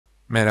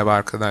Merhaba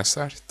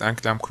arkadaşlar.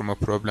 Denklem kurma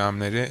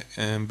problemleri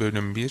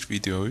bölüm 1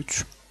 video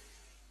 3.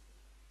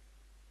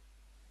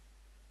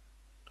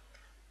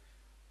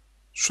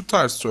 Şu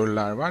tarz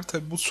sorular var.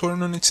 Tabi bu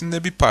sorunun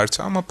içinde bir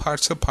parça ama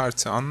parça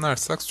parça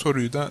anlarsak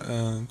soruyu da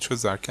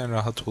çözerken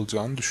rahat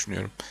olacağını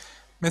düşünüyorum.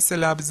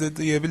 Mesela bize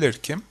diyebilir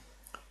ki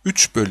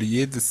 3 bölü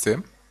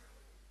 7'si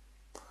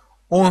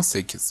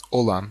 18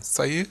 olan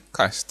sayı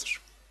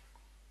kaçtır?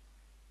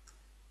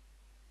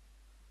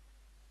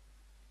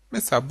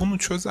 Mesela bunu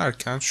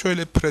çözerken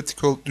şöyle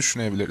pratik olup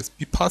düşünebiliriz.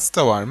 Bir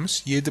pasta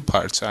varmış, 7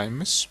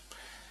 parçaymış.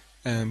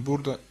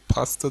 Burada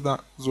pastada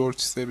zor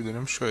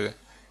çizebilirim. Şöyle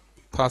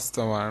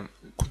pasta var,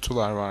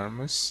 kutular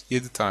varmış.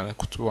 7 tane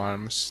kutu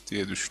varmış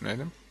diye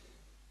düşünelim.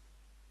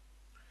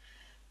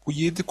 Bu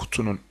 7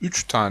 kutunun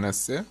 3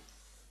 tanesi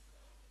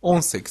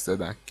 18'e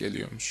denk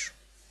geliyormuş.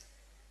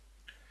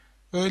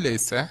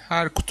 Öyleyse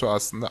her kutu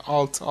aslında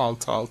 6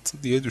 6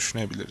 6 diye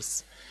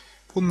düşünebiliriz.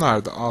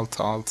 Bunlar da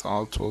 6 6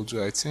 6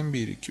 olacağı için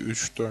 1 2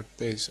 3 4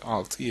 5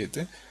 6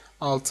 7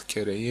 6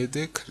 kere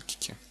 7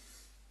 42.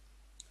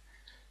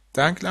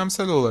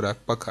 Denklemsel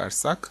olarak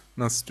bakarsak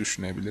nasıl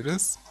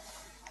düşünebiliriz?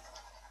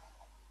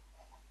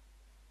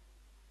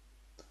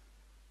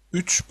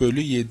 3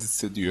 bölü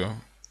 7'si diyor.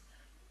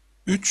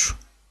 3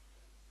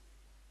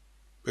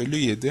 bölü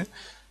 7.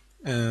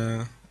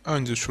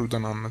 Önce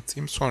şuradan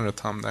anlatayım. Sonra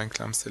tam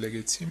denklemsele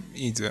geçeyim.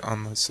 İyice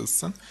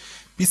anlaşılsın.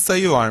 Bir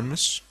sayı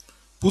varmış.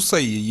 Bu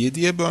sayıyı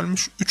 7'ye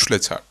bölmüş. 3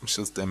 ile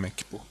çarpmışız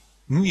demek bu.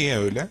 Niye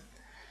öyle?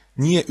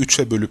 Niye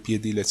 3'e bölüp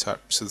 7 ile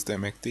çarpmışız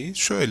demek değil.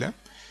 Şöyle.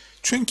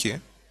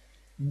 Çünkü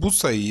bu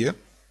sayıyı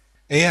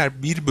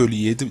eğer 1 bölü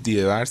 7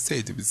 diye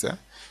verseydi bize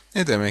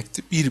ne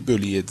demekti? 1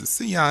 bölü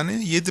 7'si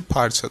yani 7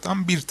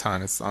 parçadan bir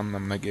tanesi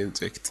anlamına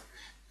gelecekti.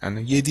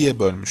 Yani 7'ye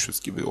bölmüşüz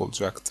gibi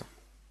olacaktı.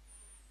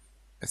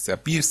 Mesela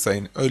bir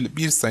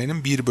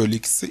sayının 1 bölü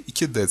 2'si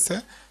 2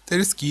 dese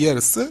deriz ki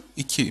yarısı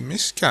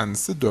 2'ymiş,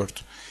 kendisi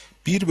 4.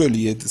 1 bölü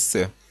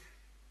 7'si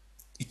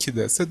 2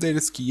 dese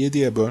deriz ki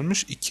 7'ye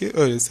bölmüş 2,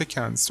 öyleyse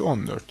kendisi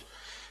 14.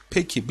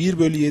 Peki 1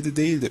 bölü 7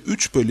 değil de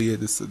 3 bölü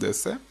 7'si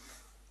dese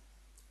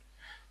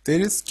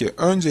deriz ki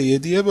önce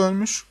 7'ye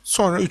bölmüş,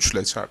 sonra 3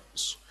 ile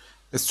çarpmış.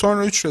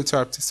 Sonra 3 ile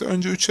çarptıysa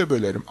önce 3'e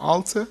bölerim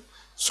 6,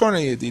 sonra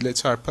 7 ile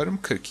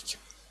çarparım 42.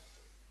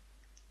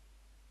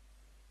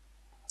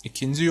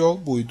 İkinci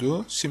yol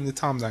buydu. Şimdi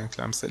tam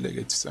denklemsele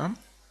geçeceğim.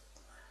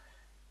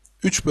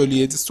 3 bölü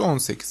 7'si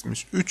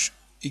 18'miş.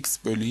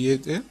 3x bölü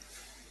 7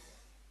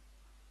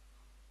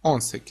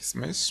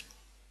 18'miş.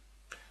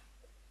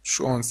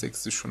 Şu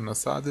 18'i şununla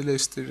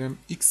sadeleştiririm.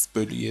 X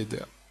bölü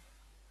 7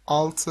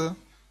 6.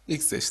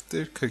 X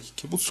eşittir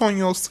 42. Bu son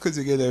yol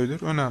sıkıcı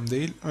gelebilir. Önemli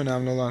değil.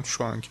 Önemli olan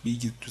şu anki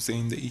bilgi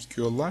düzeyinde ilk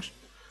yollar.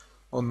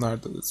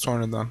 Onlar da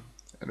sonradan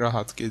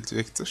rahat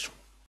gelecektir.